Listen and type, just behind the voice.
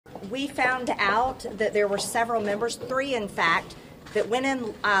we found out that there were several members, 3 in fact, that went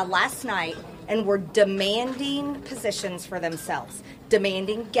in last night and were demanding positions for themselves,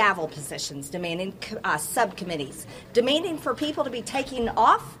 demanding gavel positions, demanding subcommittees, demanding for people to be taken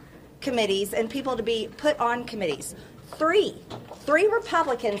off committees and people to be put on committees. Three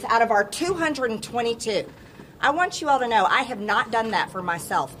Republicans out of our 222. I want you all to know I have not done that for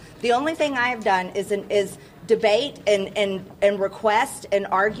myself. The only thing I have done is debate and request and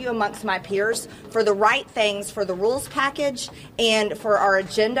argue amongst my peers for the right things for the rules package and for our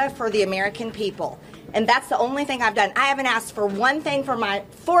agenda for the American people. And that's the only thing I've done. I haven't asked for one thing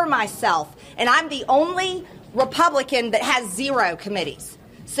for myself, and I'm the only Republican that has 0 committees.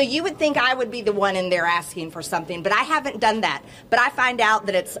 So you would think I would be the one in there asking for something, but I haven't done that. But I find out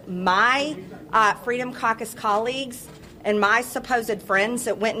that it's my Freedom Caucus colleagues and my supposed friends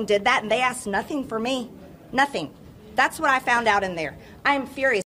that went and did that, and they asked nothing for me. Nothing. That's what I found out in there. I am furious.